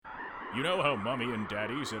You know how Mommy and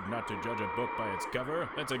Daddy said not to judge a book by its cover?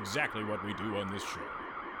 That's exactly what we do on this show.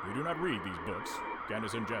 We do not read these books.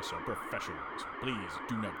 Candace and Jess are professionals. Please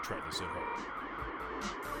do not try this at home.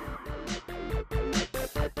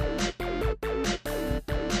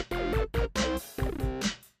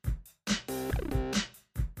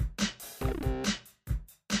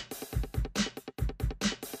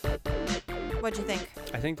 What'd you think?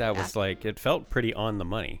 I think that was like, it felt pretty on the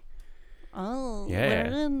money. Oh, Yeah.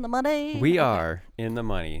 we're in the money. We are in the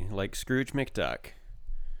money, like Scrooge McDuck.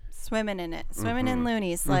 Swimming in it. Swimming in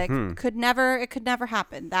loonies. Like, it could never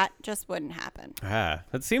happen. That just wouldn't happen.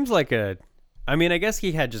 That seems like I guess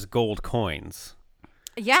he had just gold coins.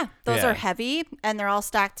 Yeah, those Yeah. are heavy and they're all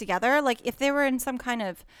stacked together. Like, if they were in some kind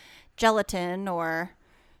of gelatin or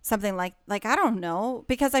something like I don't know,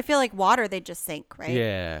 because I feel like water, they just sink, right?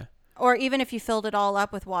 Yeah. Or even if you filled it all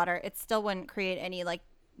up with water, it still wouldn't create any like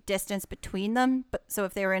distance between them. But so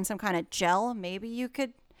if they were in some kind of gel, maybe you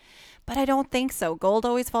could, but I don't think so. Gold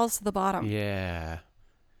always falls to the bottom. Yeah.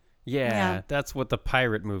 Yeah. That's what the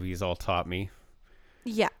pirate movies all taught me.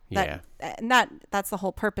 Yeah. That's the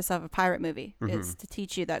whole purpose of a pirate movie is to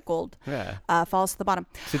teach you that gold falls to the bottom.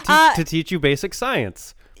 To teach you basic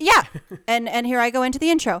science. Yeah. And here I go into the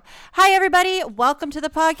intro. Hi, everybody. Welcome to the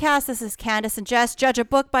podcast. This is Candace and Jess. Judge a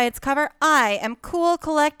book by its cover. I am cool,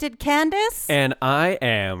 collected Candace. And I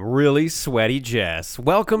am really sweaty Jess.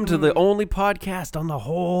 Welcome to the only podcast on the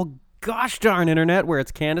whole gosh darn internet where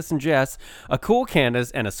it's Candace and Jess, a cool Candace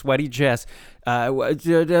and a sweaty Jess,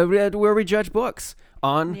 where we judge books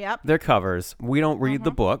on their covers. We don't read the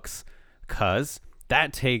books because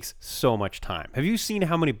that takes so much time. Have you seen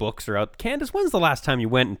how many books are out? Candace, when's the last time you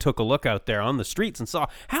went and took a look out there on the streets and saw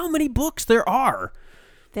how many books there are?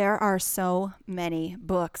 There are so many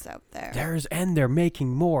books out there. And they're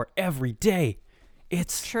making more every day.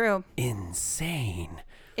 It's true. Insane.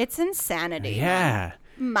 It's insanity. Yeah.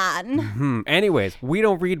 Man. Anyways, we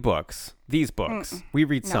don't read books. These books. We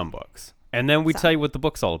read some books. And then we tell you what the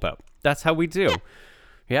book's all about. That's how we do.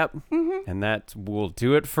 Yep. And that we'll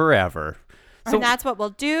do it forever. So, and that's what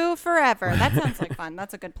we'll do forever. That sounds like fun.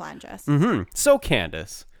 That's a good plan, Jess. So,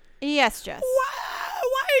 Candace. Yes, Jess.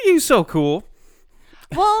 Why are you so cool?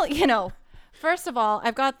 Well, first of all,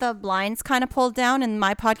 I've got the blinds kind of pulled down in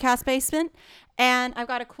my podcast basement, and I've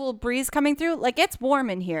got a cool breeze coming through. Like, it's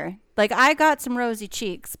warm in here. Like, I got some rosy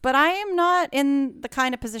cheeks, but I am not in the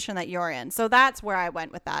kind of position that you're in. So that's where I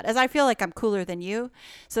went with that, as I feel like I'm cooler than you.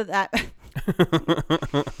 So that...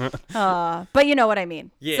 but you know what I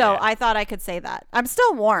mean. Yeah. So I thought I could say that. I'm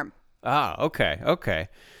still warm. Ah, okay.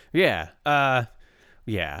 Yeah.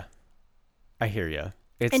 Yeah. I hear you.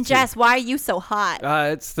 And Jess, why are you so hot?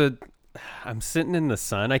 I'm sitting in the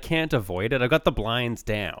sun. I can't avoid it. I got the blinds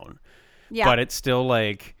down. Yeah. But it's still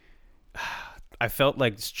like, I felt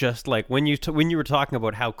like it's just like when you were talking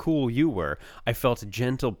about how cool you were, I felt a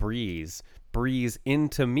gentle breeze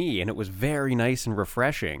into me, and it was very nice and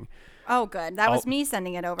refreshing. Oh, good. That was me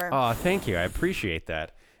sending it over. Oh, thank you. I appreciate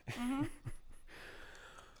that.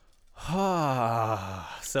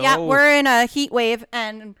 So yeah, we're in a heat wave,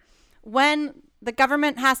 and when the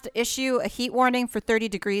government has to issue a heat warning for 30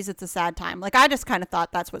 degrees, it's a sad time. Like, I just kind of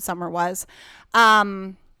thought that's what summer was.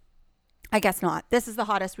 I guess not. This is the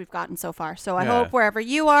hottest we've gotten so far. So I hope wherever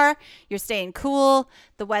you are, you're staying cool.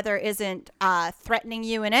 The weather isn't threatening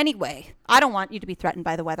you in any way. I don't want you to be threatened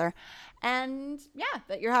by the weather. And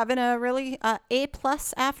that you're having a really A+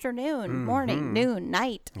 afternoon, morning, noon,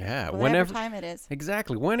 night. Yeah, whatever time it is.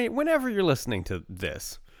 Exactly. Whenever you're listening to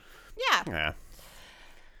this. Yeah.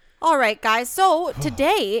 All right, guys. So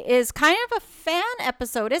today is kind of a fan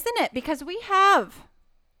episode, isn't it? Because we have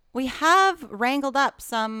wrangled up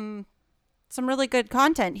some really good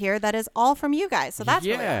content here that is all from you guys. So that's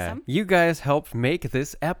really awesome. You guys helped make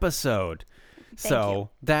this episode. Thank you.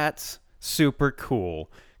 That's super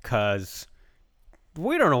cool because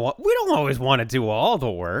we don't always want to do all the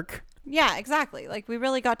work. Yeah, exactly. Like, we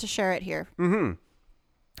really got to share it here.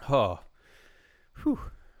 Oh. Whew.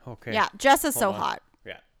 Okay. Yeah, Jess is so hot.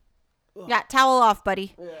 Yeah. Yeah, towel off,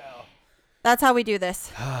 buddy. Yeah. That's how we do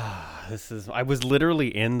this. I was literally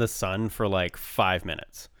in the sun for like 5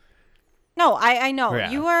 minutes. No, I know. Yeah.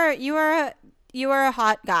 You are a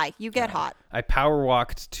hot guy. You get hot. I power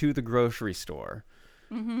walked to the grocery store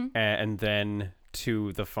and then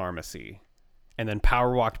to the pharmacy and then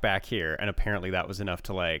power walked back here. And apparently that was enough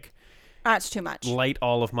to like... That's too much. Light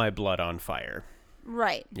all of my blood on fire.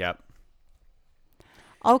 Right. Yep.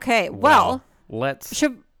 Okay. Well, let's...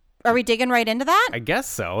 Are we digging right into that? I guess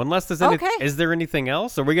so. Unless there's is there anything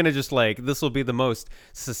else? Or are we going to just like, this will be the most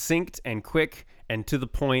succinct and quick and to the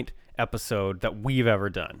point episode that we've ever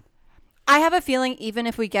done? I have a feeling even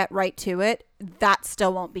if we get right to it, that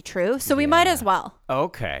still won't be true. So we might as well.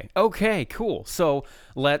 Okay, cool. So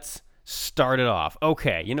let's start it off.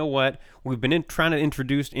 Okay, you know what? We've been trying to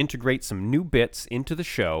integrate some new bits into the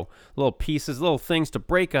show, little pieces, little things to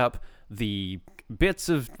break up the bits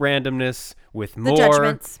of randomness with more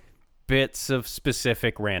judgments. Bits of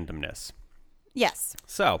specific randomness. Yes.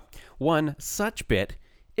 So, one such bit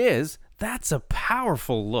is that's a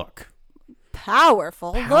powerful look.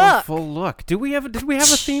 Powerful Look. Did we have a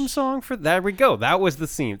theme song for that? There we go. That was the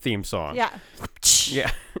theme song. Yeah.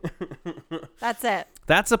 Yeah. That's it.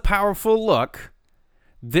 That's a powerful look.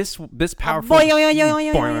 This powerful.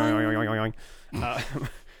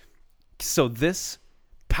 So this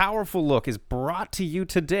powerful look is brought to you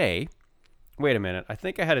today. Wait a minute. I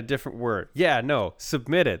think I had a different word. Yeah, no.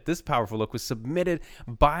 Submitted. This powerful look was submitted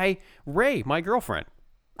by Ray, my girlfriend.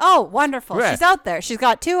 Oh, wonderful. Yeah. She's out there. She's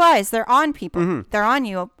got 2 eyes. They're on people. Mm-hmm. They're on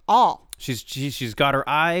you all. She's got her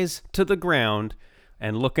eyes to the ground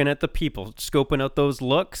and looking at the people, scoping out those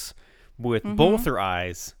looks with both her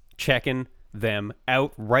eyes, checking them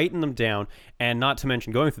out, writing them down, and not to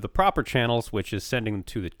mention going through the proper channels, which is sending them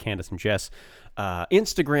to the Candace and Jess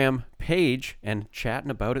Instagram page and chatting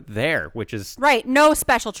about it there, which is right. No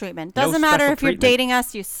special treatment. Doesn't matter if you're dating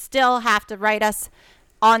us, you still have to write us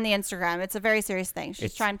on the Instagram. It's a very serious thing.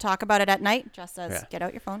 She's trying to talk about it at night. Just says, get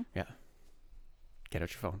out your phone. Yeah. Get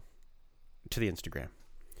out your phone. To the Instagram.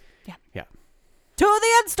 Yeah. Yeah. To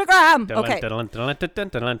the Instagram. Okay.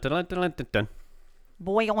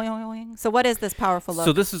 Boing. So what is this powerful look?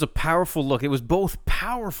 So this is a powerful look. It was both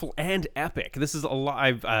powerful and epic. This is a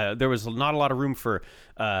lot. There was not a lot of room for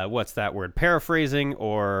what's that word? Paraphrasing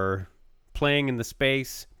or playing in the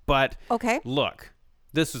space. But look,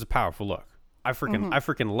 this is a powerful look. I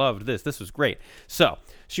freaking loved this. This was great. So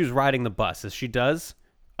she was riding the bus as she does,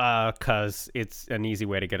 because it's an easy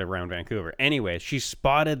way to get around Vancouver. Anyway, she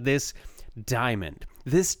spotted this diamond,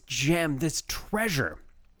 this gem, this treasure.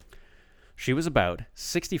 She was about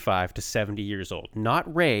 65 to 70 years old.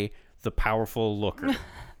 Not Ray, the powerful looker.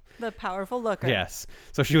 The powerful looker. Yes.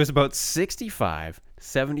 So she was about 65,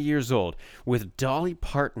 70 years old with Dolly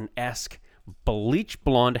Parton-esque bleach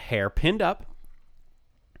blonde hair pinned up.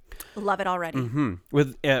 Love it already. Mm-hmm.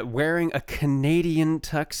 With wearing a Canadian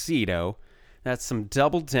tuxedo. That's some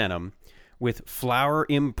double denim with flower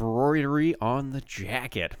embroidery on the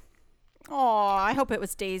jacket. Oh, I hope it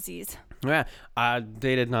was daisies. Yeah,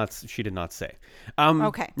 they did not. She did not say.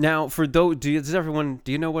 Okay. Now, for those, do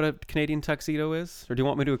you know what a Canadian tuxedo is, or do you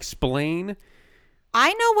want me to explain?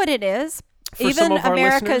 I know what it is. For some of our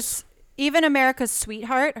listeners? Even America's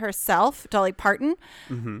sweetheart herself, Dolly Parton,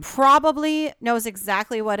 probably knows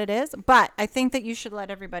exactly what it is. But I think that you should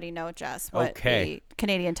let everybody know, Jess, what a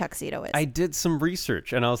Canadian tuxedo is. I did some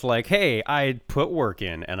research, and I was like, hey, I put work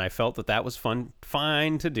in, and I felt that was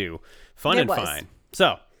fine to do. Fine.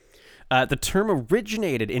 So, the term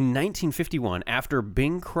originated in 1951 after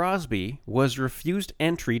Bing Crosby was refused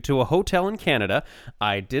entry to a hotel in Canada.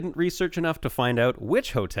 I didn't research enough to find out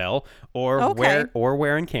which hotel or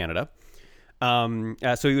where in Canada. So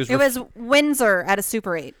he was. It was Windsor at a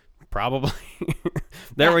Super 8. Probably.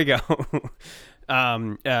 There we go.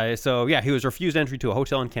 So yeah, he was refused entry to a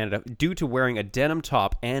hotel in Canada due to wearing a denim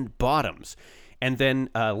top and bottoms. And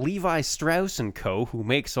then Levi Strauss & Co., who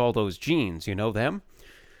makes all those jeans, you know them?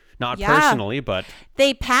 Not personally, but...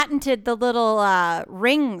 They patented the little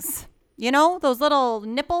rings, you know? Those little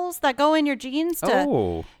nipples that go in your jeans.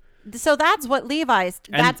 So that's what Levi's...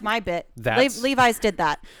 That's my bit. Levi's did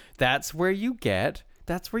that. That's where you get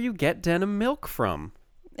denim milk from.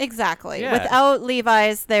 Exactly. Yeah. Without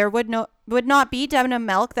Levi's, there would not be denim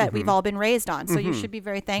milk that we've all been raised on. So you should be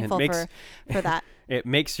very thankful for that. It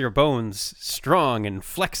makes your bones strong and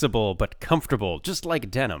flexible but comfortable, just like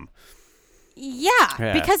denim.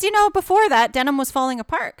 Yeah, because, before that, denim was falling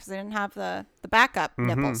apart because they didn't have the backup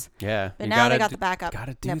nipples. Yeah. But now they got the backup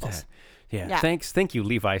That. nipples. Yeah. Thank you,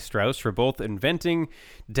 Levi Strauss, for both inventing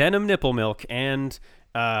denim nipple milk and...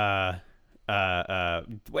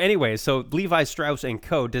 Anyway, so Levi Strauss &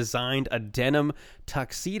 Co. designed a denim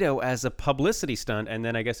tuxedo as a publicity stunt, and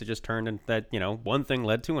then I guess it just turned into that, one thing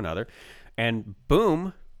led to another. And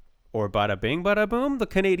boom, or bada bing, bada boom, the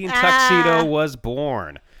Canadian tuxedo was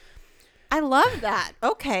born. I love that.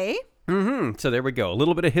 Okay. So there we go. A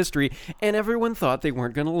little bit of history, and everyone thought they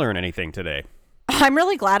weren't going to learn anything today. I'm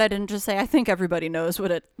really glad I didn't just say, I think everybody knows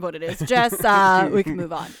what it is. Jess, we can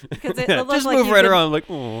move on. Because it looked just like move right around like,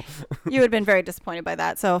 oh. You would have been very disappointed by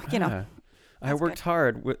that. So, I worked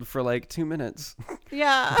hard for like 2 minutes.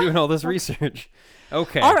 Yeah. Doing all this research.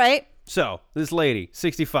 Okay. All right. So, this lady,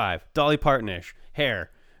 65, Dolly Parton-ish, hair,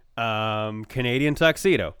 Canadian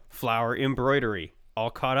tuxedo, flower embroidery, all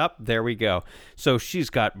caught up. There we go. So she's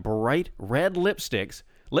got bright red lipstick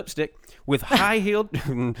with high-heeled...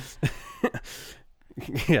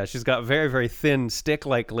 Yeah, she's got very, very thin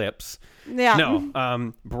stick-like lips. Yeah.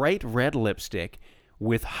 No, bright red lipstick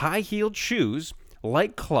with high-heeled shoes,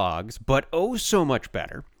 like clogs, but oh so much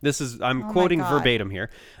better. I'm quoting God. verbatim here.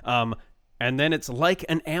 And then it's like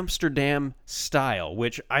an Amsterdam style,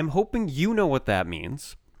 which I'm hoping you know what that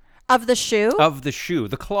means. Of the shoe? Of the shoe,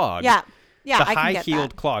 the clog. Yeah. Yeah, the I can get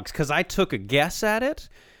high-heeled that. clogs, because I took a guess at it,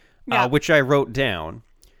 Yeah. which I wrote down.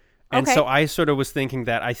 And Okay. so I sort of was thinking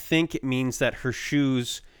that I think it means that her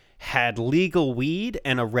shoes had legal weed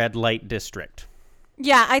and a red light district.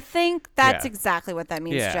 Yeah, I think that's Yeah. exactly what that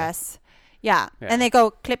means, Yeah. Jess. Yeah. Yeah. And they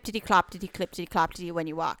go clip-titty-clop-titty when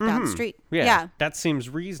you walk down the street. Yeah. That seems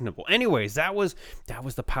reasonable. Anyways, that was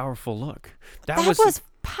the powerful look. That was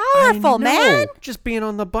powerful, I know. man. Just being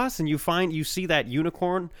on the bus and you see that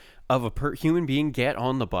unicorn of a human being get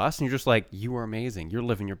on the bus and you're just like, you are amazing. You're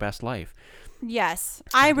living your best life. Yes,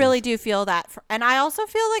 I really do feel that. And I also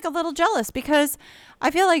feel like a little jealous because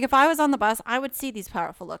I feel like if I was on the bus, I would see these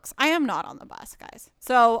powerful looks. I am not on the bus, guys.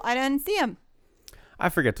 So I didn't see them. I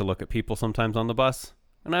forget to look at people sometimes on the bus.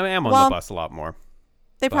 And I am on Well, the bus a lot more.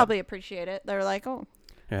 They probably appreciate it. They're like, oh.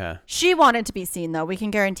 Yeah. She wanted to be seen, though. We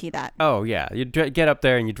can guarantee that. Oh, yeah. You get up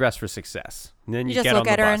there and you dress for success. And then you just get look on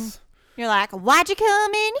the at her bus. and you're like, why'd you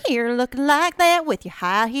come in here looking like that with your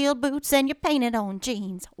high-heeled boots and your painted-on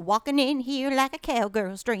jeans? Walking in here like a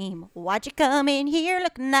cowgirl's dream. Why'd you come in here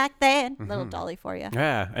looking like that? Little dolly for you.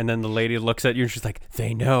 Yeah, and then the lady looks at you and she's like,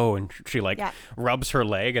 they know. And she Yeah. rubs her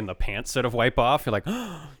leg and the pants sort of wipe off. You're like,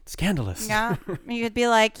 oh, scandalous. Yeah. You could be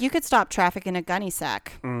like, you could stop traffic in a gunny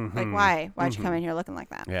sack. Like, why? Why'd you come in here looking like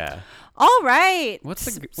that? Yeah. All right.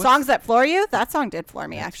 What's Songs that floor you? That song did floor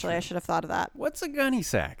me, actually. I should have thought of that. What's a gunny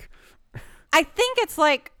sack? I think it's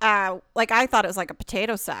like I thought it was like a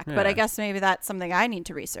potato sack, but I Yeah. guess maybe that's something I need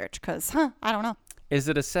to research because, I don't know. Is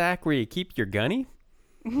it a sack where you keep your gunny?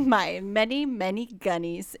 My many, many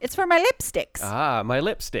gunnies. It's for my lipsticks Ah, my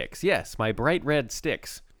lipsticks. Yes, my bright red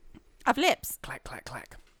sticks. of lips. Clack, clack,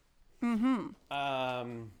 clack.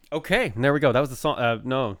 Okay, and there we go. That was the song.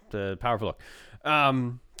 The powerful look.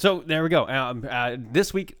 So there we go.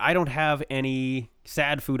 This week, I don't have any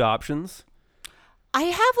sad food options. I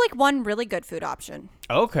have like one really good food option.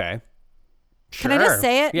 Okay. Can I just Sure.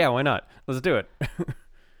 say it? Yeah, why not? Let's do it.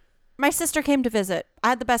 My sister came to visit. I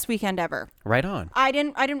had the best weekend ever. Right on. I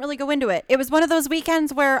didn't really go into it. It was one of those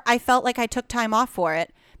weekends where I felt like I took time off for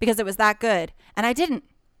it because it was that good. And I didn't.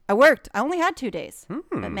 I worked. I only had 2 days.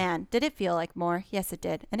 But man, did it feel like more? Yes, it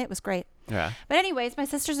did. And it was great. Yeah. But anyways, my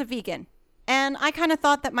sister's a vegan. And I kind of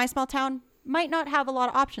thought that my small town might not have a lot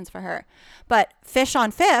of options for her. But Fish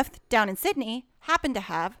on Fifth down in Sydney happened to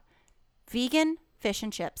have vegan fish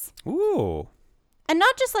and chips. Ooh. And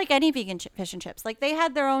not just like any vegan fish and chips. Like they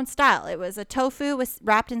had their own style. It was a tofu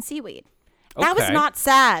wrapped in seaweed. That was Okay. not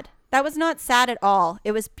sad. That was not sad at all.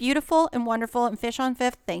 It was beautiful and wonderful. And Fish on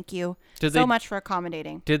Fifth, thank you Did so they- much for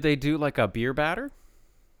accommodating. Did they do like a beer batter?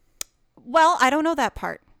 Well, I don't know that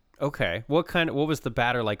part. Okay. What was the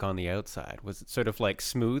batter like on the outside? Was it sort of like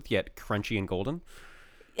smooth yet crunchy and golden?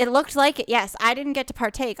 It looked like it. Yes, I didn't get to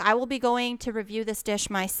partake. I will be going to review this dish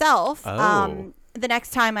myself Oh. the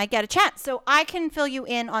next time I get a chance. So I can fill you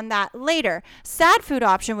in on that later. Sad food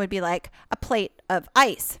option would be like a plate of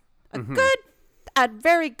ice. A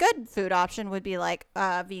very good food option would be like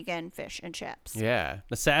vegan fish and chips. Yeah.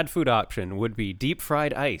 The sad food option would be deep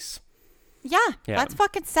fried ice. Yeah, Yeah. that's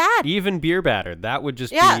fucking sad. Even beer batter. That would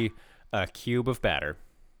just Yeah. be a cube of batter.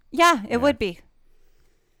 Yeah, it would be.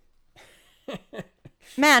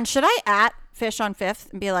 Man, should I at Fish on Fifth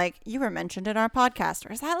and be like, you were mentioned in our podcast?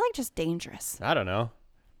 Or is that like just dangerous? I don't know.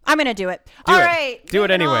 I'm going to do it. Do All it. right. Do it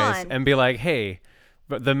moving anyways on. and be like, hey,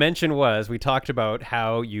 but the mention was we talked about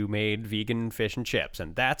how you made vegan fish and chips,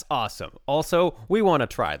 and that's awesome. Also, we want to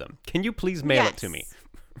try them. Can you please mail it to me? Yes.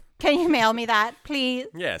 Can you mail me that, please?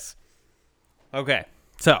 Yes. Okay.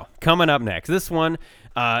 So, coming up next, this one,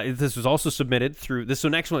 this was also submitted through, this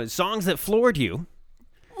next one is Songs That Floored You.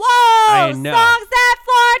 Whoa! I know. Songs that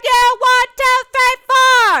floored you. 1, 2,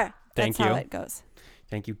 3, 4. Thank That's you. how it goes.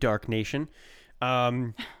 Thank you, Dark Nation.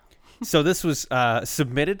 So this was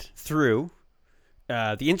submitted through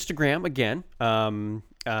the Instagram again, and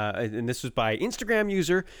this was by Instagram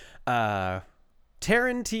user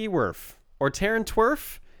Taryn T. Werf or Taryn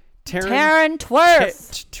Twerf. Taryn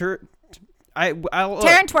Twerf. I'll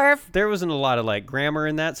Taryn Twerf. There wasn't a lot of like grammar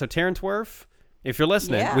in that, so Taryn Twerf. If you're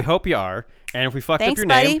listening, Yeah. we hope you are. And if we fucked Thanks, up your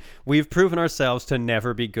name, buddy. we've proven ourselves to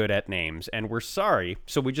never be good at names. And we're sorry.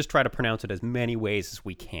 So we just try to pronounce it as many ways as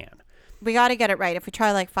we can. We got to get it right. If we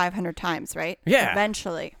try like 500 times, right? Yeah.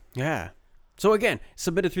 Eventually. Yeah. So again,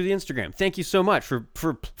 submit it through the Instagram. Thank you so much for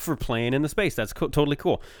playing in the space. That's totally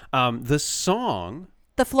cool. The song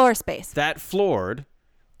The floor space. that floored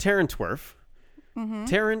Terrence Worf.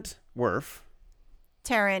 Terrence Worf.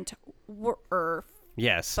 Tarrant. Worf.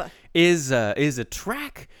 Yes, is a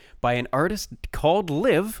track by an artist called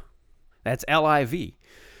Liv. That's Liv.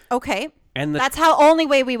 Okay. And the That's how only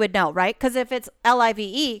way we would know, right? Because if it's Live,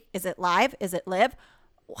 is it live? Is it live?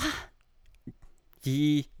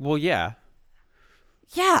 well, yeah,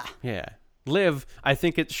 Yeah. Liv. I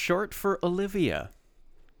think it's short for Olivia,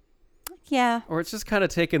 Yeah. or it's just kind of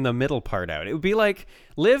taking the middle part out. It would be like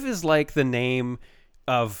Liv is like the name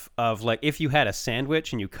of like if you had a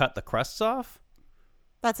sandwich and you cut the crusts off.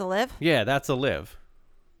 That's a live. Yeah, that's a Liv.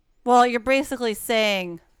 Well, you're basically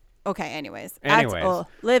saying, okay, anyways. That's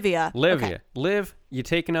Olivia. Livia. Okay. Liv, you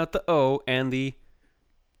taking out the O and the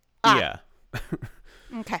yeah.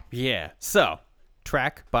 Okay. Yeah. So,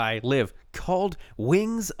 track by Liv called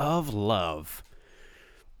Wings of Love.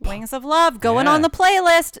 Wings of Love going Yeah. on the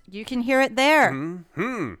playlist. You can hear it there.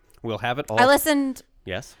 We'll have it all. I listened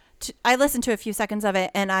Yes. to a few seconds of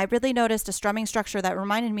it, and I really noticed a strumming structure that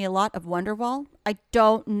reminded me a lot of Wonderwall. I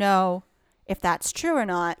don't know if that's true or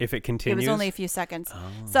not. If it It continues. was only a few seconds.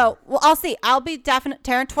 So, well, I'll see. I'll be definite.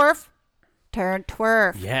 Terrant Twerf.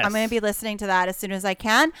 Yes. I'm going to be listening to that as soon as I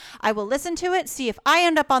can. I will listen to it, see if I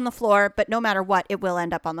end up on the floor, but no matter what, it will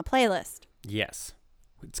end up on the playlist. Yes.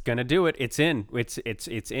 It's going to do it. It's in. It's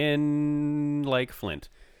in like Flint.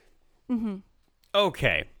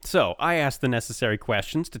 Okay. So, I asked the necessary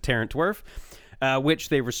questions to Terrant Dwarf, which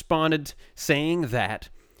they responded saying that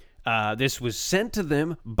this was sent to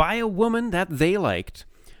them by a woman that they liked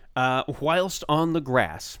whilst on the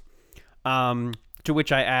grass. To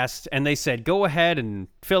which I asked, and they said, go ahead and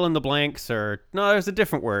fill in the blanks, or no, there's a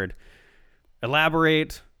different word.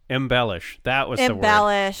 Elaborate, embellish. That was the word.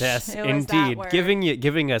 Embellish. Yes, It was that indeed. word.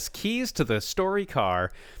 Giving us keys to the story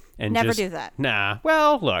car, and Never just, do that. Nah.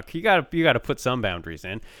 Well, look, you gotta put some boundaries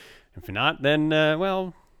in. If not, then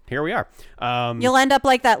well, here we are. You'll end up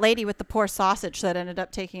like that lady with the poor sausage that ended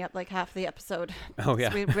up taking up like half the episode. Oh, yeah.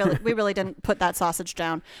 So we really didn't put that sausage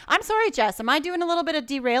down. I'm sorry, Jess. Am I doing a little bit of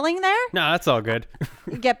derailing there? No, that's all good.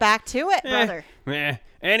 Get back to it, brother.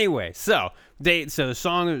 Anyway, so the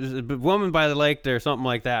song is "Woman by the Lake" or something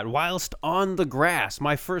like that. Whilst on the grass,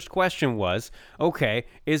 my first question was, okay,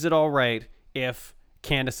 is it all right if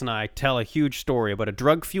Candace and I tell a huge story about a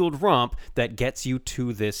drug-fueled romp that gets you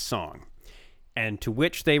to this song? And to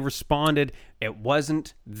which they responded, it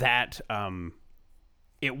wasn't that.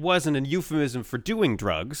 It wasn't a euphemism for doing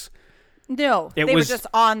drugs. No, It they was- were just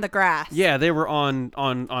on the grass. Yeah, they were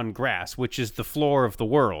on grass, which is the floor of the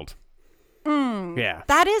world. Yeah.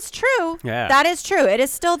 That is true. Yeah. That is true. It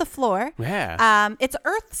is still the floor. Yeah. It's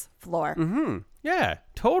Earth's floor. Yeah,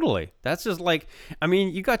 totally. That's just like, I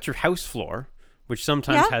mean, you got your house floor, which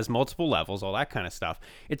sometimes Yeah. has multiple levels, all that kind of stuff.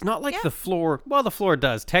 It's not like Yeah. the floor, well, the floor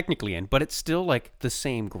does technically end, but it's still like the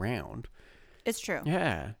same ground. It's true.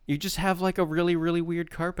 Yeah. You just have like a really, really weird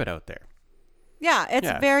carpet out there. Yeah, it's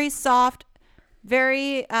Yeah. very soft,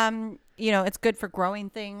 very it's good for growing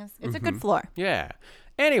things. It's a good floor. Yeah.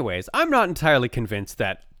 Anyways, I'm not entirely convinced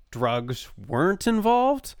that drugs weren't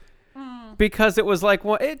involved because it was like,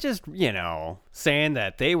 well, it just, saying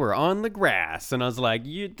that they were on the grass. And I was like,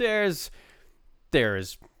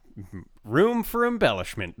 there's room for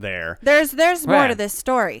embellishment there. There's more Yeah. to this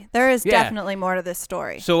story. There is Yeah. definitely more to this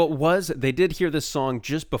story. So they did hear this song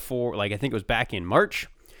just before, like, I think it was back in March.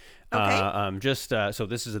 Okay. So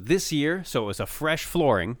this is this year. So it was a fresh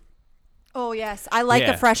flooring. Oh yes, I like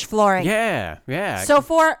Yeah. a fresh flooring. Yeah. Yeah. So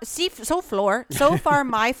far,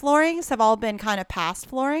 my floorings have all been kind of past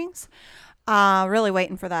floorings. Really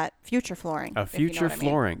waiting for that future flooring. a if you know future what I mean.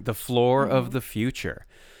 flooring, the floor of the future.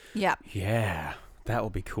 Yeah. Yeah, that will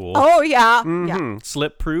be cool. Oh yeah. Yeah.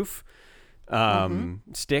 Slip proof,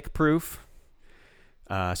 stick proof,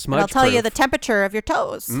 smudge And I'll tell you proof. the temperature of your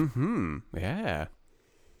toes. Yeah.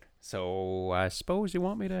 So I suppose you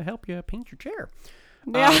want me to help you paint your chair.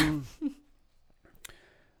 Yeah.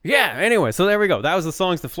 Yeah. Anyway, so there we go. That was the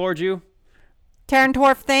songs that floored you. Tarrant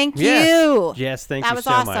Dwarf, thank Yes. you. Yes. Thank That you was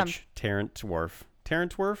so awesome. much, Terrant Dwarf.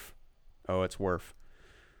 Terrant Dwarf? Oh, it's Worf.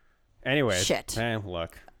 Anyways. Shit.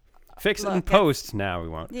 Look. Fix it in Look, post. Now we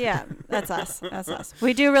won't. Yeah, that's us. That's us.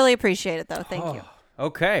 We do really appreciate it, though. Thank you.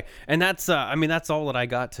 Okay. And that's that's all that I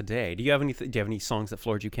got today. Do you have any songs that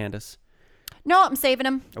floored you, Candace? No, I'm saving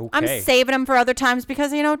them. I'm Okay. saving them for other times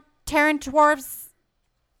because, Terran Dwarves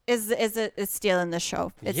is stealing the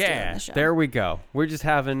show. It's stealing the show. There we go. We're just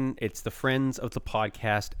having, it's the Friends of the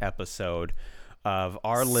Podcast episode of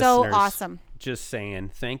our listeners. So awesome. Just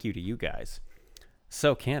saying thank you to you guys.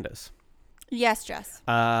 So, Candace. Yes, Jess.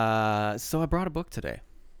 So I brought a book today.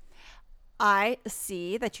 I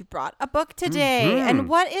see that you brought a book today. And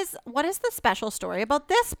what is the special story about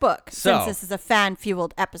this book, since this is a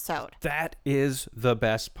fan-fueled episode? That is the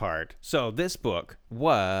best part. So this book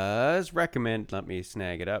was recommended. Let me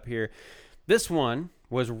snag it up here. This one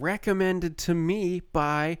was recommended to me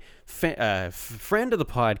by friend of the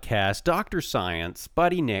podcast, Dr. Science,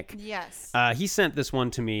 Buddy Nick. Yes. He sent this one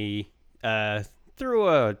to me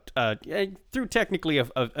through through technically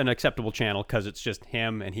an acceptable channel, because it's just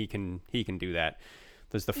him and he can do that.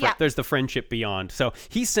 There's the friendship beyond. So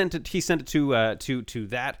he sent it to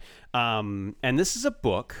that. And this is a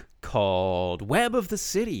book called Web of the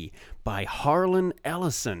City by Harlan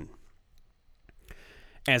Ellison.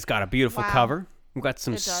 And it's got a beautiful cover. We've got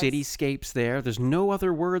some cityscapes there. There's no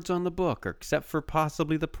other words on the book except for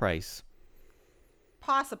possibly the price.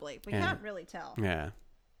 Possibly. We can't really tell. Yeah.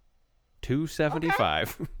 $2.75.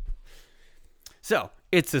 Okay. So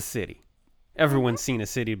it's a city. Everyone's seen a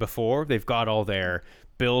city before. They've got all their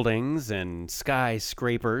buildings and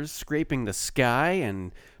skyscrapers scraping the sky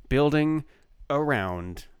and building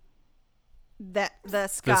around the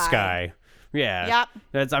sky. The sky. Yeah. Yep.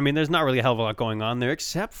 There's not really a hell of a lot going on there,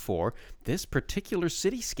 except for this particular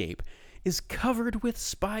cityscape is covered with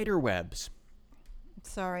spider webs.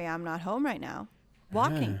 Sorry, I'm not home right now.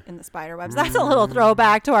 Walking in the spider webs. That's a little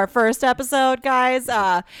throwback to our first episode, guys.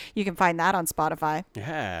 You can find that on Spotify.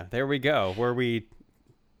 Yeah, there we go.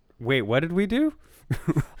 Wait, what did we do?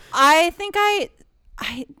 I think I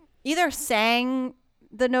either sang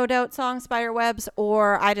the No Doubt song Spiderwebs,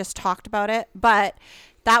 or I just talked about it. But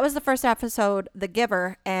that was the first episode, The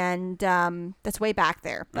Giver, and that's way back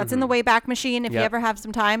there. That's in the Wayback Machine. If you ever have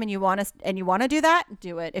some time and you want to do that,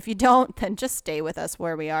 do it. If you don't, then just stay with us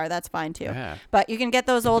where we are. That's fine too. Yeah. But you can get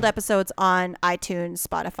those old episodes on iTunes,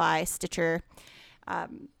 Spotify, Stitcher,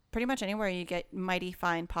 pretty much anywhere you get mighty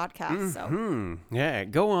fine podcasts. So yeah,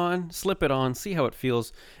 go on, slip it on, see how it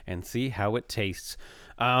feels, and see how it tastes.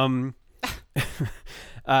 So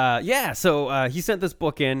he sent this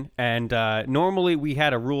book in, and normally we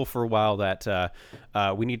had a rule for a while that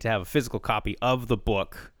we need to have a physical copy of the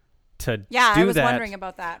book to do that. I was wondering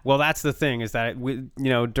about that. Well, that's the thing, is that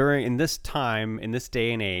in this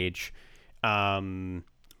day and age, we're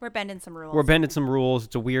bending some rules.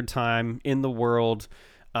 It's a weird time in the world.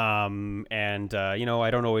 I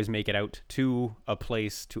don't always make it out to a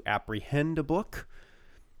place to apprehend a book.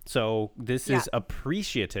 So this is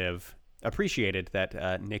appreciated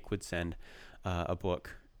that Nick would send a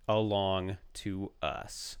book along to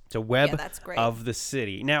us. It's a Web of the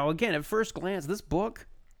City. Now, again, at first glance,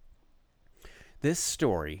 this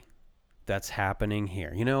story that's happening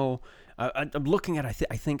here, I'm looking at, I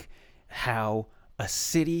think how a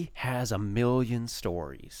city has a million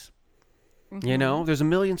stories. There's a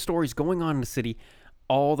million stories going on in the city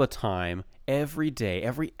all the time, every day,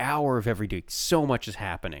 every hour of every day. So much is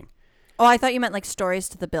happening. Oh, I thought you meant like stories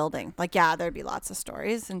to the building. Like, yeah, there'd be lots of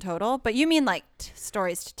stories in total. But you mean like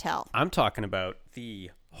stories to tell. I'm talking about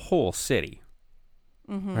the whole city.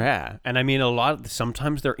 Yeah. And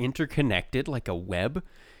sometimes they're interconnected, like a web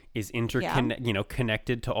is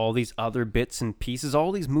connected to all these other bits and pieces,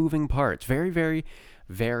 all these moving parts. Very, very,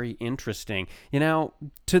 very interesting. To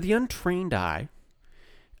the untrained eye,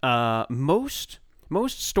 most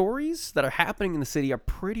stories that are happening in the city are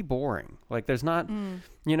pretty boring. Like, there's not,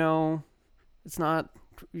 it's not,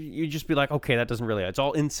 you just be like, okay, that doesn't really, it's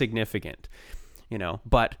all insignificant,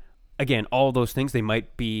 but again, all those things, they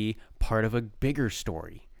might be part of a bigger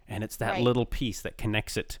story, and it's that little piece that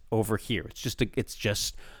connects it over here. It's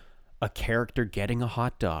just a character getting a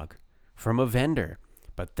hot dog from a vendor,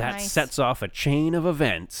 but that sets off a chain of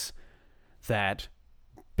events that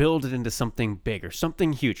build it into something bigger,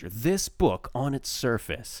 something huger. This book on its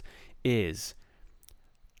surface is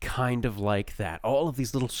kind of like that. All of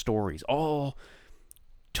these little stories, all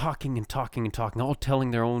talking and talking and talking, all telling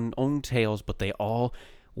their own tales, but they all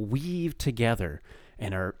weave together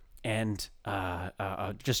and are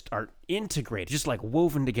integrated, just like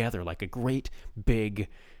woven together like a great big,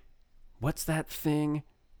 what's that thing?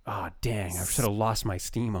 Oh, dang, I should have lost my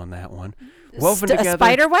steam on that one. Woven together. A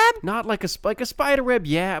spider web? Not like a spider web,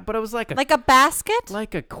 yeah, but it was like a basket?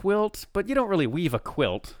 Like a quilt, but you don't really weave a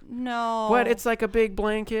quilt. No. But it's like a big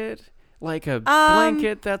blanket, like a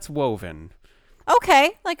blanket that's woven.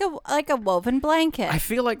 Okay, like a woven blanket. I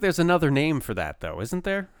feel like there's another name for that, though, isn't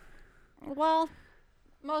there? Well,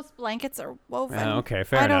 Most blankets are woven. Okay,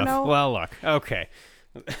 fair I enough. don't know. Well, look, okay.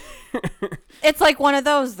 It's like one of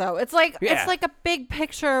those though. It's like Yeah. it's like a big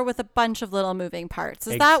picture with a bunch of little moving parts.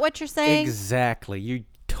 Is that what you're saying? Exactly. You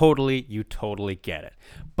totally get it.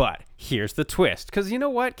 But here's the twist. Because you know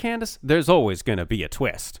what, Candace? There's always going to be a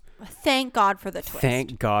twist. Thank God for the twist.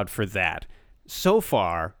 Thank God for that. So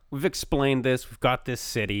far, we've explained this. We've got this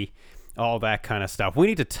city, all that kind of stuff. We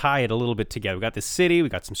need to tie it a little bit together. We've got this city.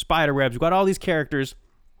 We've got some spider webs. We've got all these characters,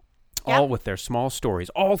 all with their small stories,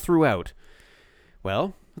 all throughout.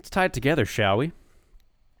 Well, let's tie it together, shall we?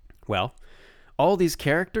 Well, all these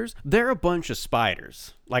characters, they're a bunch of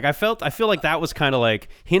spiders. Like I feel like that was kind of like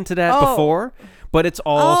hinted at before, but it's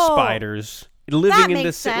all spiders living in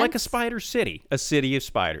this like a spider city, a city of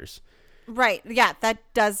spiders. Right. Yeah, that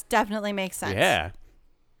does definitely make sense. Yeah.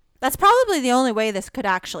 That's probably the only way this could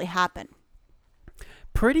actually happen.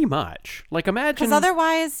 Pretty much. Like imagine Because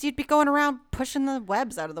otherwise you'd be going around pushing the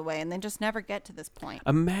webs out of the way and then just never get to this point.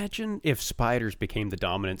 Imagine if spiders became the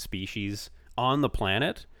dominant species on the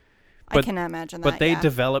planet. I can imagine that. But they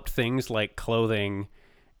developed things like clothing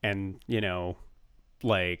and,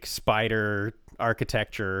 like spider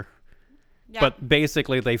architecture. Yeah. But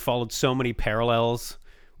basically they followed so many parallels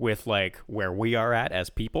with like where we are at as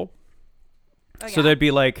people. Oh, So there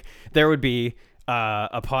would be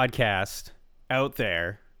a podcast out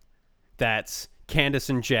there that's Candace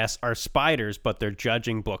and Jess are spiders, but they're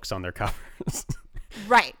judging books on their covers.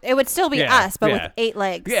 Right. It would still be us, but with 8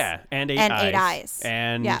 legs. Yeah, and 8 eyes.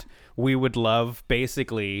 And we would love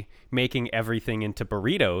basically making everything into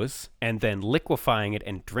burritos and then liquefying it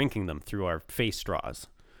and drinking them through our face straws.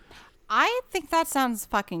 I think that sounds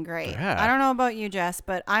fucking great. Yeah. I don't know about you, Jess,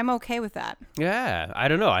 but I'm okay with that. Yeah, I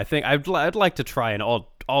don't know. I think I'd like to try an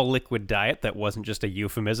all liquid diet that wasn't just a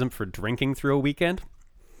euphemism for drinking through a weekend.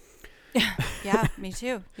 Yeah, me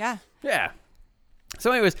too. Yeah. Yeah.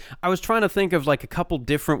 So anyways, I was trying to think of like a couple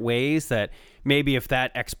different ways that maybe if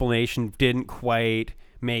that explanation didn't quite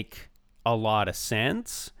make a lot of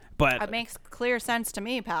sense, but It makes clear sense to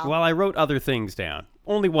me, pal. well, I wrote other things down.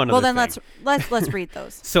 Only one well, other then thing. let's read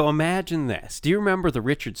those. So imagine this. Do you remember the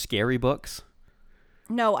Richard Scarry books?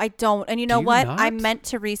 No, I don't. And you know you what? not? I meant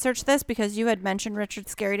to research this because you had mentioned Richard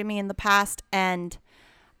Scarry to me in the past, and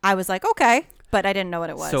I was like, okay, but I didn't know what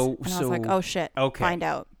it was. And I was like, oh shit. Okay. Find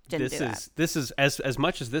out. Didn't do that. This is as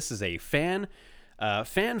much as this is a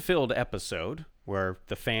fan-filled episode where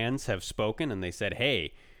the fans have spoken and they said,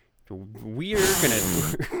 "Hey, we're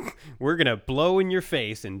gonna blow in your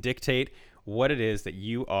face and dictate what it is that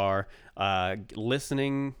you are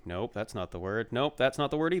listening." Nope, that's not the word. Nope, that's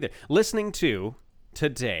not the word either. Listening to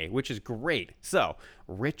today, which is great. So,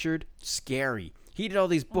 Richard Scarry. He did all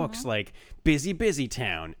these books like Busy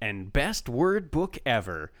Town and Best Word Book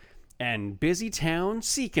Ever and Busy Town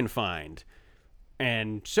Seek and Find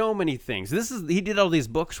and so many things. He did all these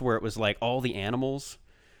books where it was like all the animals.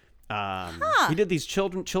 He did these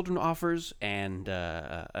children offers and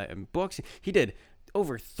books. He did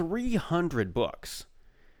over 300 books.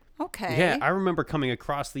 Okay. Yeah, I remember coming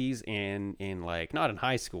across these in like not in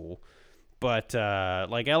high school, but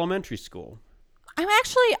like elementary school.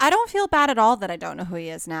 I don't feel bad at all that I don't know who he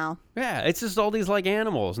is now. Yeah, it's just all these like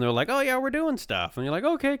animals, and they're like, "Oh yeah, we're doing stuff," and you're like,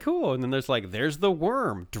 "Okay, cool." And then there's the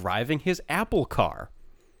worm driving his apple car.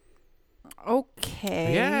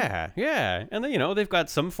 Okay. Yeah, and then they've got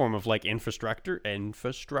some form of like infrastructure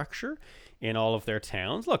in all of their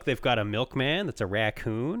towns. Look, they've got a milkman that's a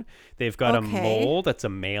raccoon. They've got a mole that's a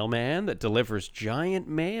mailman that delivers giant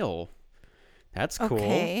mail. That's cool.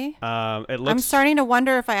 Okay. I'm starting to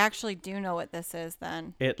wonder if I actually do know what this is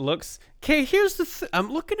then. It looks... Okay, here's the... I'm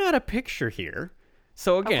looking at a picture here.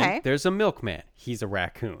 So again, there's a milkman. He's a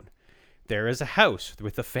raccoon. There is a house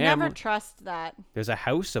with a family... Never trust that. There's a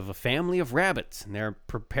house of a family of rabbits, and they're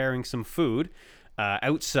preparing some food.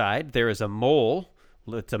 Outside, there is a mole.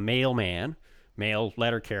 It's a mailman, mail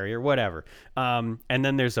letter carrier, whatever. And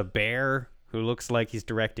then there's a bear who looks like he's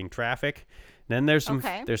directing traffic. Then there's some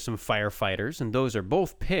firefighters, and those are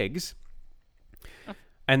both pigs.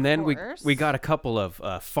 And then we got a couple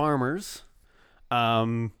of farmers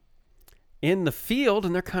in the field,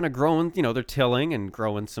 and they're kind of growing, they're tilling and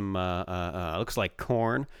growing some, looks like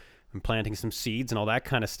corn and planting some seeds and all that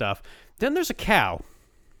kind of stuff. Then there's a cow.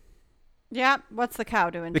 Yeah, what's the cow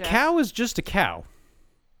doing, The Jeff? cow is just a cow.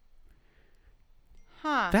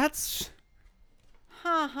 Huh. That's...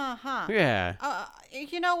 Huh. Yeah.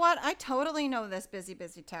 You know what? I totally know this busy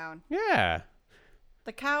town. Yeah.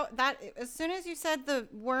 The cow, as soon as you said the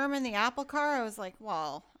worm in the apple car, I was like,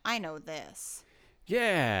 well, I know this.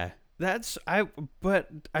 Yeah. But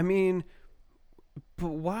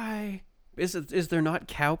why is there not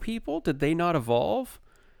cow people? Did they not evolve?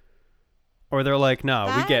 Or they're like, no,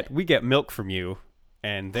 That- we get milk from you,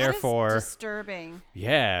 and That is therefore, disturbing.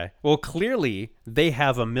 yeah. Well, clearly they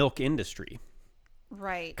have a milk industry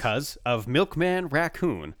Right. because of Milkman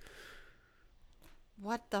Raccoon,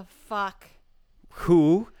 What the fuck?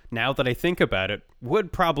 who, now that I think about it,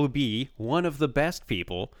 would probably be one of the best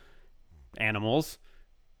animals,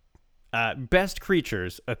 best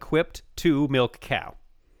creatures equipped to milk a cow,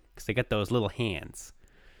 because they got those little hands,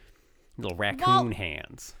 little raccoon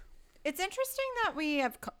hands. It's interesting that we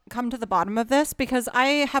have come to the bottom of this because I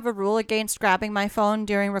have a rule against grabbing my phone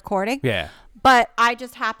during recording. Yeah. But I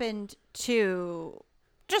just happened to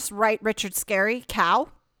just write Richard Scarry cow.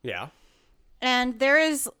 Yeah. And there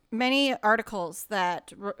is many articles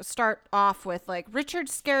that start off with like Richard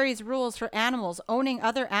Scarry's rules for animals owning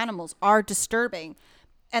other animals are disturbing.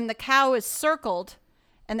 And the cow is circled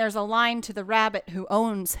and there's a line to the rabbit who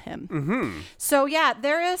owns him. Mm-hmm. So yeah,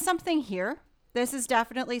 there is something here. This is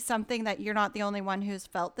definitely something that you're not the only one who's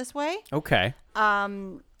felt this way. Okay.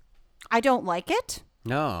 I don't like it.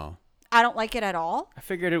 No. I don't like it at all. I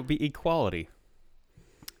figured it would be equality.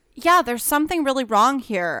 Yeah, there's something really wrong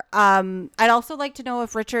here. I'd also like to know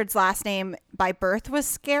if Richard's last name by birth was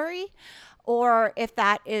Scary or if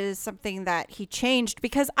that is something that he changed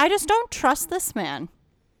because I just don't trust this man.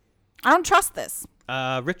 I don't trust this.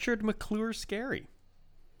 Richard McClure Scary.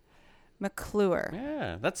 McClure.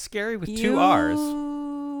 Yeah, that's scary with two R's.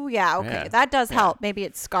 Yeah, okay. Yeah. That does help. Maybe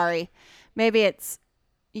it's Scary. Maybe it's,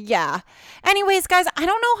 yeah. Anyways, guys, I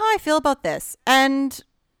don't know how I feel about this. And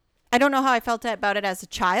I don't know how I felt about it as a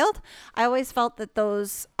child. I always felt that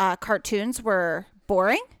those cartoons were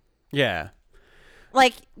boring. Yeah.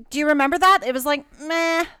 Like, do you remember that? It was like,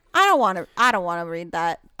 meh, I don't want to read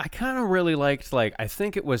that. I kind of really liked, like, I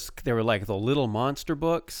think they were like the Little Monster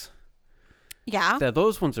books. Yeah.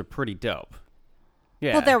 Those ones are pretty dope.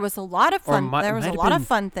 Yeah. Well, there was a lot of fun. There was a lot of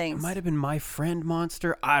fun It things. might have been My Friend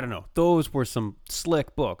Monster. I don't know. Those were some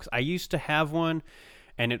slick books. I used to have one,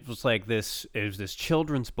 and it was like this. It was this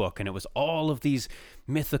children's book, and it was all of these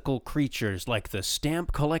mythical creatures, like the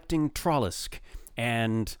stamp collecting Trollisk,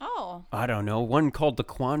 and Oh. I don't know, one called the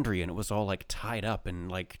Quandary, and it was all like tied up and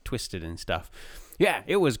like twisted and stuff. Yeah,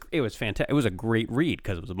 it was fantastic. It was a great read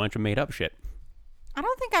because it was a bunch of made up shit. I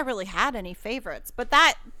don't think I really had any favorites, but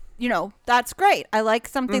that, that's great. I like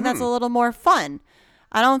something that's a little more fun.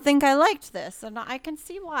 I don't think I liked this, and I can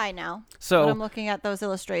see why now. So- when I'm looking at those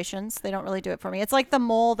illustrations, they don't really do it for me. It's like the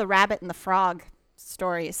mole, the rabbit, and the frog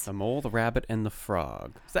stories. The Mole, the Rabbit, and the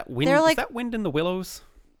Frog. Is that Wind? They're like- is that Wind in the Willows?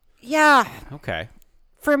 Yeah, Okay.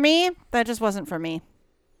 for me, that just wasn't for me.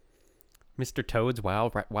 Mr. Toad's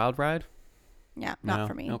Wild Ride? Yeah, not No?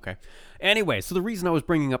 for me. Okay. Anyway, so the reason I was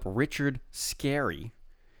bringing up Richard Scarry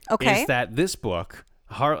Okay. is that this book,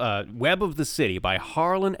 Web of the City by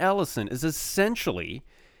Harlan Ellison, is essentially,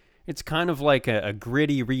 it's kind of like a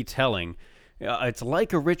gritty retelling. It's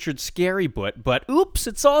like a Richard Scarry book, but oops,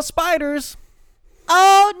 it's all spiders.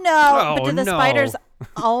 Oh no! But Oh, do the no. spiders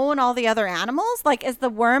own all the other animals? Like, is the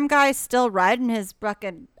worm guy still riding his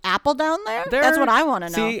fucking apple down there? That's what I want to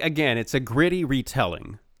know. See, again, it's a gritty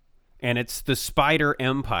retelling, and it's the Spider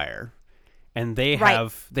Empire, and they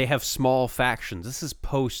Right. have small factions. This is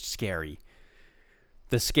post Scary.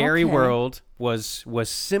 The Scary Okay. world was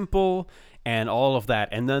simple and all of that,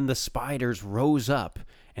 and then the spiders rose up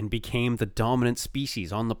and became the dominant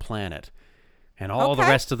species on the planet. And all the Okay.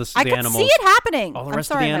 rest of the I could animals, see it happening. all the I'm rest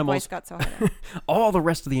of sorry, the my animals, voice got so high. all the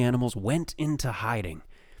rest of the animals went into hiding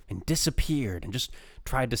and disappeared and just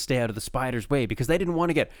tried to stay out of the spider's way because they didn't want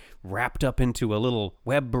to get wrapped up into a little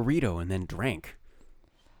web burrito and then drunk.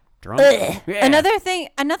 Yeah. Another thing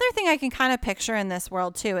I can kind of picture in this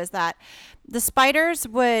world too is that the spiders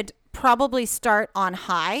would probably start on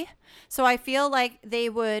high. So I feel like they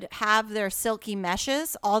would have their silky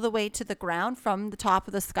meshes all the way to the ground from the top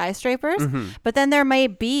of the skyscrapers. Mm-hmm. But then there may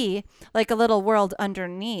be like a little world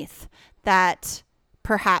underneath that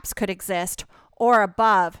perhaps could exist or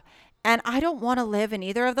above. And I don't want to live in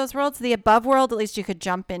either of those worlds. The above world, at least you could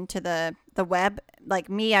jump into the web. Like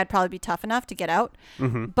me, I'd probably be tough enough to get out.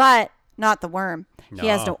 But not the worm. He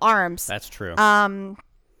has no arms. That's true.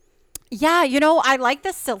 Yeah, I like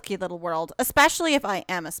this silky little world, especially if I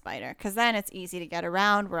am a spider, because then it's easy to get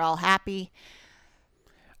around. We're all happy.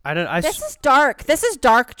 This is dark. This is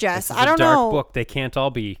dark, Jess. This is I don't a dark know. book. They can't all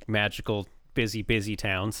be magical, busy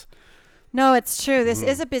towns. No, it's true. This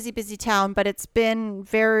is a busy town, but it's been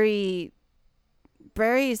very,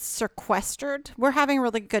 very sequestered. We're having a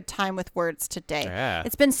really good time with words today. Yeah.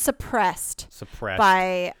 It's been suppressed Suppressed.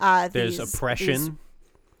 by There's these oppression.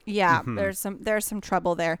 Yeah, there's some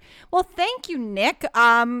trouble there. Well, thank you, Nick.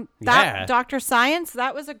 Yeah. Dr. Science,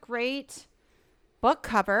 that was a great book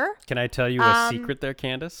cover. Can I tell you a secret there,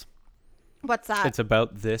 Candace? What's that? It's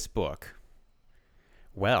about this book.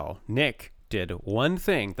 Well, Nick did one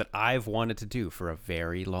thing that I've wanted to do for a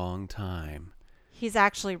very long time. He's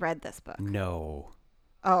actually read this book. No,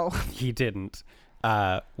 Oh. he didn't.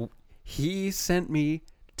 He sent me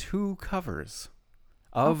 2 covers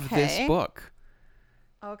of this Okay. book.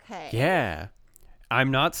 Okay. Yeah.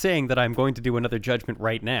 I'm not saying that I'm going to do another judgment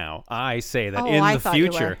right now. I say that Oh, in I the thought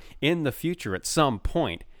you future, at some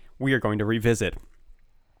point, we are going to revisit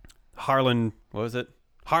Harlan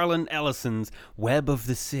Ellison's Web of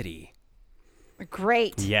the City.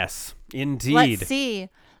 Great. Yes, indeed.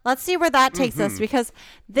 Let's see where that takes us, because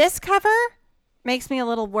this cover makes me a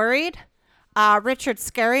little worried. Richard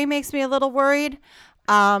Scarry makes me a little worried.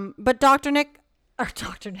 But Dr. Nick,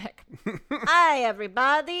 hi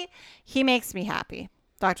everybody, he makes me happy.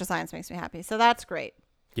 Dr. Science makes me happy. So that's great.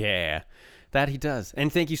 Yeah, that he does.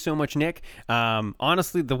 And thank you so much, Nick.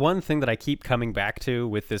 Honestly, the one thing that I keep coming back to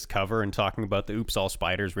with this cover and talking about the Oops All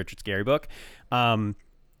Spiders Richard Scarry book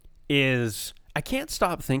is I can't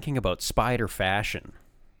stop thinking about spider fashion.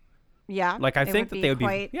 Yeah. Like, I think that they would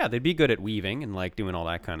quite... be, they'd be good at weaving and like doing all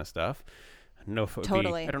that kind of stuff. I don't know if it would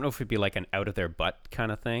Totally. I don't know if it'd be like an out of their butt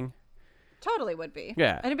kind of thing. Totally would be.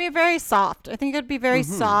 Yeah. And it'd be very soft. I think it'd be very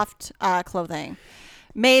soft clothing.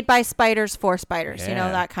 Made by spiders for spiders, you know,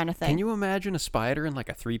 Yeah. that kind of thing. Can you imagine a spider in like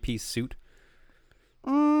a 3-piece suit?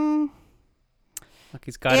 Mm, Like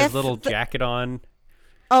he's got his If little the- jacket on.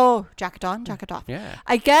 oh, jacket on, jacket off. Yeah.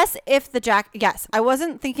 I guess if the jacket, yes, I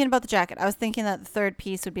wasn't thinking about the jacket. I was thinking that the third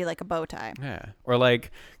piece would be like a bow tie. Yeah. Or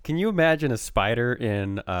like, can you imagine a spider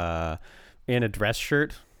in a dress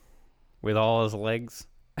shirt with all his legs?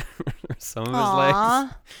 Or some of his legs?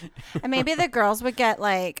 Aw. And maybe the girls would get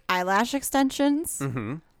like eyelash extensions.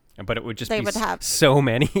 Mm-hmm. But it would just They be would have- so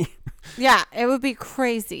many. Yeah, it would be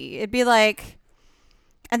crazy. It'd be like,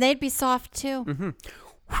 and they'd be soft too. Mm-hmm.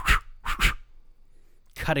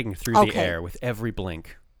 Cutting through the Okay. air with every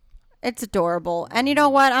blink. It's adorable. And you know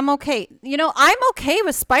what? I'm okay. I'm okay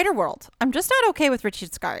with Spider-World. I'm just not okay with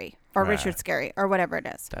Richard Scarry or Right. Richard Scarry or whatever it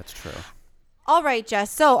is. That's true. All right,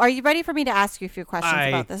 Jess. So are you ready for me to ask you a few questions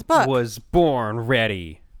about this book? I was born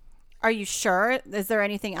ready. Are you sure? Is there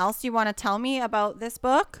anything else you want to tell me about this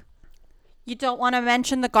book? You don't want to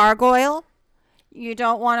mention the gargoyle? You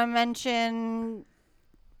don't want to mention...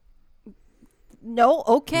 No?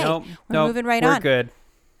 Okay. Nope. We're moving right we're on. good.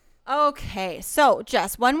 Okay. So,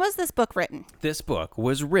 Jess, when was this book written? This book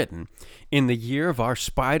was written in the year of our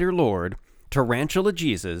Spider Lord, Tarantula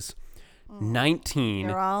Jesus, You're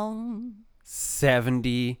 1974. all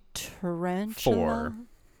tarantula.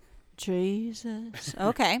 Jesus.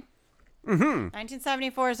 Okay.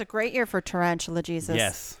 1974 is a great year for Tarantula Jesus.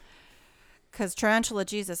 Yes. Because Tarantula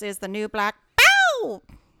Jesus is the new black. Pow!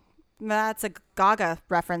 That's a Gaga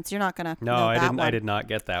reference. You're not gonna. No, know I that didn't. One. I did not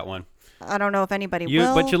get that one. I don't know if anybody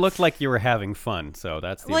will. But you looked like you were having fun, so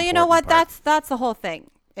that's the Well, you know important what? part. That's the whole thing.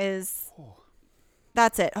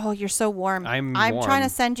 That's it. Oh, you're so warm. I'm trying warm. to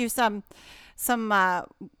send you some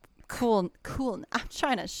cool. I'm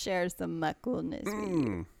trying to share some coolness with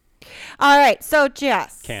you. All right. So,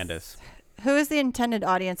 Jess, Candace. who is the intended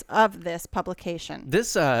audience of this publication?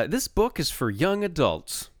 This book is for young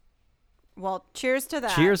adults. Well, cheers to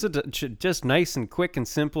that. Cheers, just nice and quick and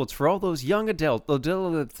simple. It's for all those young adults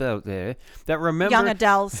out there that remember Young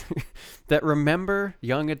Adele's.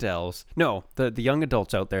 young adults. No, the young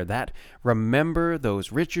adults out there that remember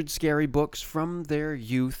those Richard Scarry books from their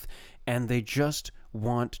youth, and they just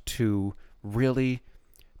want to really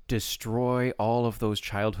destroy all of those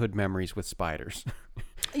childhood memories with spiders.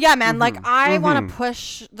 Yeah, man. Like, I want to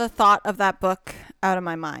push the thought of that book out of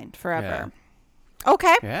my mind forever.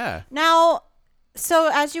 Okay. Yeah. Now,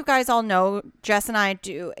 so as you guys all know, Jess and I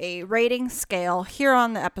do a rating scale here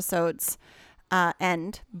on the episode's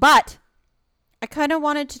end, but I kind of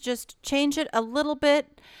wanted to just change it a little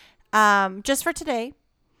bit just for today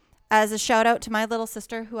as a shout out to my little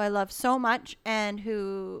sister who I love so much and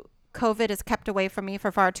who COVID has kept away from me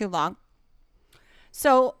for far too long.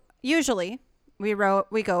 So usually we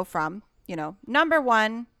go from, number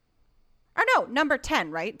 1 or no, number 10,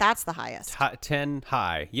 right? That's the highest. 10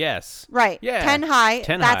 high. Yes. Right. Yeah. 10 high.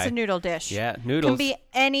 10 that's high. a noodle dish. Yeah, noodles. Can be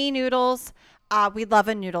any noodles. We love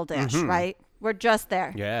a noodle dish, right? We're just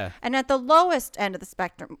there. Yeah. And at the lowest end of the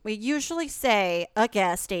spectrum, we usually say a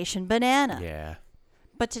gas station banana. Yeah.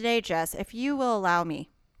 But today, Jess, if you will allow me,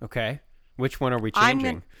 Okay. Which one are we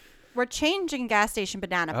changing? we're changing gas station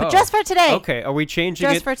banana, Oh. but just for today. Okay. Are we changing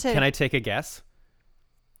Just it? for today. Can I take a guess?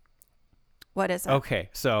 What is it? Okay.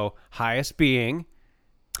 So highest being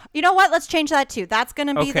You know what? Let's change that too. That's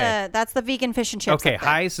gonna be Okay. that's the vegan fish and chips. Okay, up there.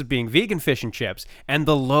 highest is being vegan fish and chips, and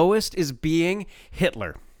the lowest is being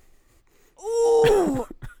Hitler. Ooh.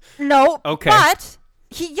 No. Okay. But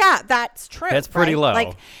that's true. That's pretty right? low.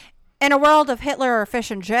 Like in a world of Hitler or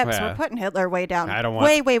fish and chips, Yeah. we're putting Hitler way down. I don't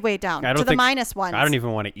want- way down I to don't the think, minus ones. I don't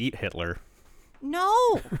even want to eat Hitler.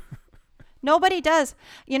 No. Nobody does.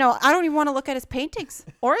 You know, I don't even want to look at his paintings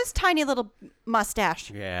or his tiny little mustache.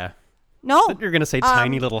 Yeah. No. You're gonna say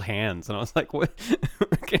tiny little hands, and I was like, "What?"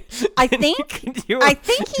 Okay. I think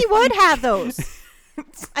he would have those.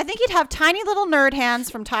 I think he'd have tiny little nerd hands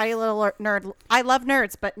from tiny little nerd. I love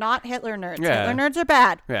nerds, but not Hitler nerds. Yeah. Hitler nerds are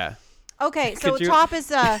bad. Yeah. Okay, so Could you- top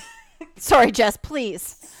is sorry, Jess,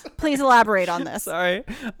 please elaborate on this. Sorry,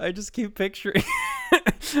 I just keep picturing.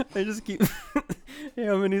 I just keep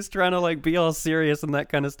him, and he's trying to like be all serious and that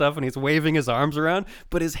kind of stuff, and he's waving his arms around,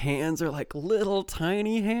 but his hands are like little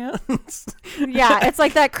tiny hands. Yeah, it's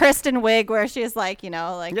like that Kristen Wiig where she's like,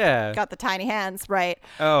 Yeah. got the tiny hands, right?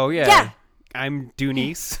 Oh yeah. Yeah. I'm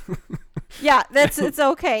Dunice. Yeah, it's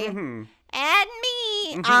okay. Mm-hmm. And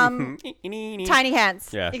me, Tiny Hands.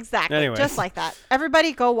 Yeah. Exactly. Anyways. Just like that.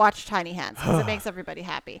 Everybody go watch Tiny Hands because it makes everybody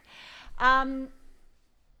happy.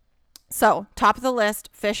 So top of the list,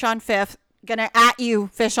 Fish on Fifth. Gonna at you,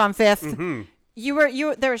 Fish on 5th.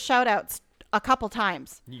 Mm-hmm. There were shout outs a couple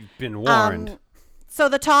times. You've been warned. So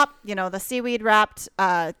the top, the seaweed wrapped,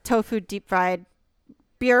 tofu deep fried,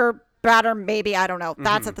 beer batter, maybe, I don't know.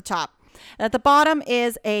 That's at the top. And at the bottom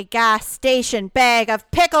is a gas station bag of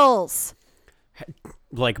pickles.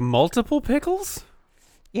 Like multiple pickles?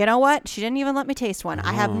 You know what? She didn't even let me taste one.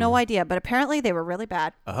 I have no idea, but apparently they were really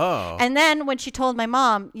bad. Oh. And then when she told my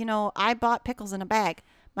mom, I bought pickles in a bag,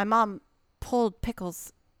 my mom pulled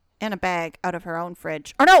pickles in a bag out of her own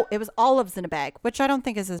fridge. Or no, it was olives in a bag, which I don't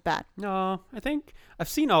think is as bad. No, I think I've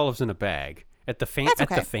seen olives in a bag at the That's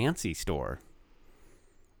okay. at the fancy store.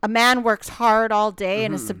 A man works hard all day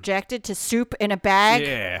and is subjected to soup in a bag.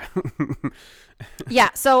 Yeah. Yeah.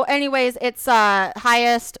 So, anyways, it's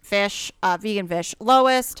highest fish, vegan fish,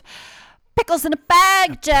 lowest pickles in a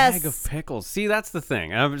bag. Jess. Bag of pickles. See, that's the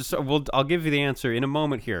thing. I'll give you the answer in a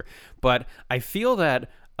moment here, but I feel that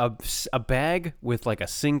a bag with like a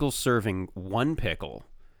single serving one pickle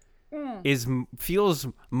feels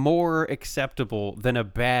more acceptable than a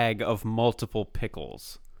bag of multiple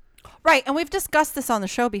pickles. Right, and we've discussed this on the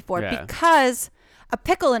show before Yeah. because a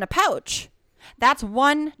pickle in a pouch, that's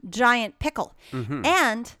one giant pickle,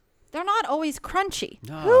 and they're not always crunchy.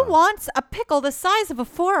 No. Who wants a pickle the size of a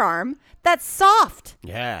forearm that's soft?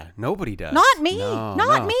 Yeah, nobody does. Not me. No,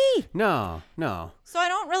 Not no. me. No. So I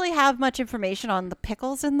don't really have much information on the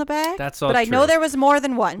pickles in the bag. That's all But I know true. there was more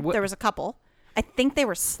than one. What- There was a couple. I think they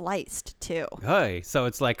were sliced too. Hey, so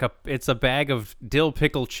it's like it's a bag of dill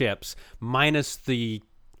pickle chips minus the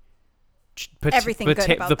Everything good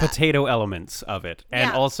about the that. potato elements of it, and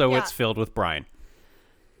Yeah, also yeah. it's filled with brine.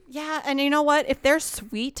 Yeah, and you know what? If they're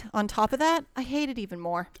sweet on top of that, I hate it even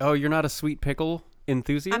more. Oh, you're not a sweet pickle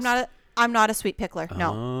enthusiast? I'm not a sweet pickler.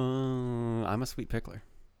 No. I'm a sweet pickler.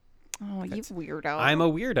 Oh, you weirdo. I'm a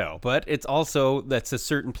weirdo, but it's also that's a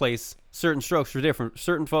certain place, certain strokes for different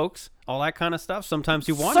certain folks, all that kind of stuff. Sometimes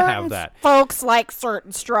you want to have that. Folks like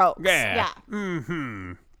certain strokes. Yeah.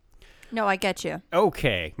 Yeah. No, I get you.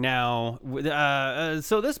 Okay, now,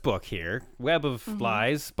 so this book here, Web of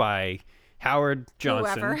Lies by Howard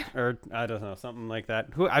Johnson, Whoever. or I don't know, something like that.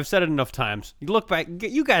 I've said it enough times. You look back,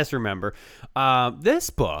 you guys remember. This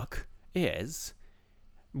book is,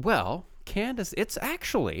 well, Candace, it's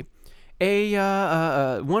actually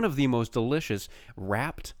a one of the most delicious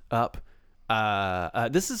wrapped up.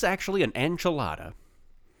 This is actually an enchilada.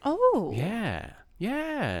 Oh.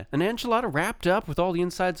 Yeah, an enchilada wrapped up with all the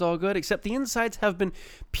insides all good, except the insides have been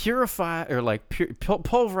purified or like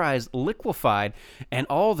pulverized, liquefied, and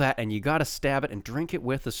all that, and you got to stab it and drink it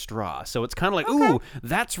with a straw. So it's kind of like, ooh,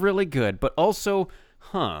 that's really good, but also,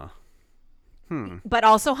 But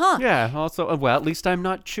also, Yeah, also, well, at least I'm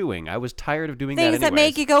not chewing. I was tired of doing things that that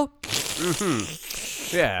make you go.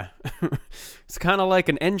 Yeah. It's kind of like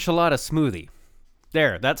an enchilada smoothie.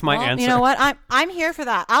 There, that's my Well, answer. you know what? I'm here for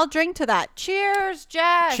that. I'll drink to that. Cheers,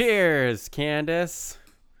 Jess. Cheers, Candace.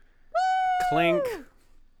 Clink.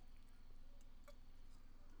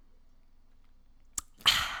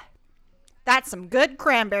 That's some good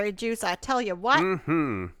cranberry juice, I tell you what.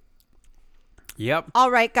 Yep. All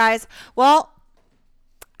right, guys. Well,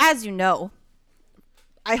 as you know,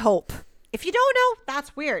 I hope. If you don't know,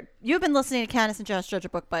 that's weird. You've been listening to Candace and Jess Judge a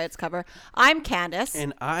Book by its Cover. I'm Candace.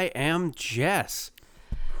 And I am Jess.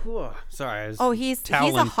 Whew. Sorry, I was he's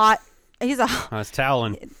toweling. a hot I was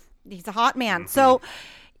toweling. he's a hot man. So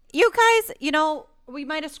you guys, we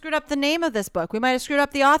might have screwed up the name of this book. We might have screwed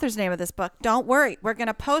up the author's name of this book. Don't worry. We're going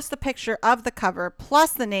to post the picture of the cover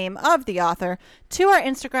plus the name of the author to our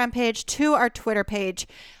Instagram page, to our Twitter page.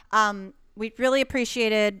 We really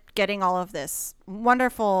appreciated getting all of this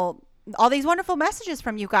all these wonderful messages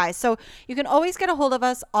from you guys. So you can always get a hold of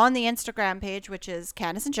us on the Instagram page, which is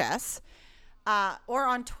Candace and Jess, or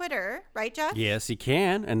on Twitter, right, Jeff? Yes, you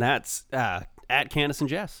can. And that's at Candace and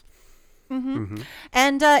Jess.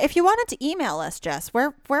 And if you wanted to email us, Jess,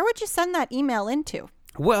 where would you send that email into?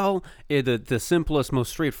 Well, the simplest, most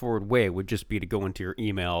straightforward way would just be to go into your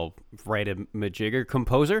email, write a majigger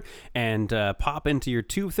composer, and pop into your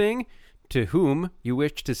to thing, to whom you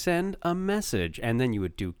wish to send a message. And then you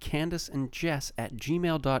would do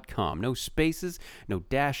candaceandjess@gmail.com. No spaces, no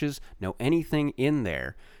dashes, no anything in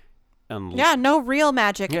there. Yeah, no real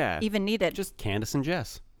magic even needed. Just Candace and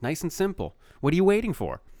Jess. Nice and simple. What are you waiting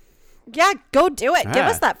for? Yeah, go do it. Give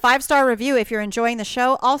us that 5-star review if you're enjoying the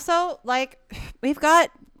show. Also, we've got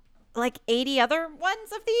 80 other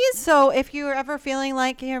ones of these. So if you're ever feeling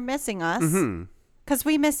like you're missing us, because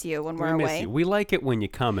we miss you when we're away. We like it when you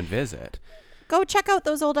come and visit. Go check out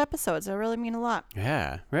those old episodes. They really mean a lot.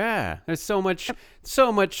 Yeah. There's so much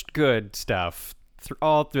good stuff.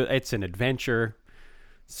 It's an adventure.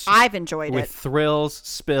 I've enjoyed with it. Thrills,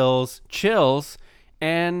 spills, chills,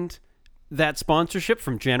 and that sponsorship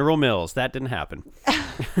from General Mills. That didn't happen.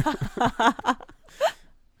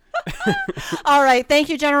 All right. Thank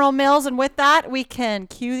you, General Mills. And with that, we can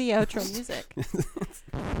cue the outro music.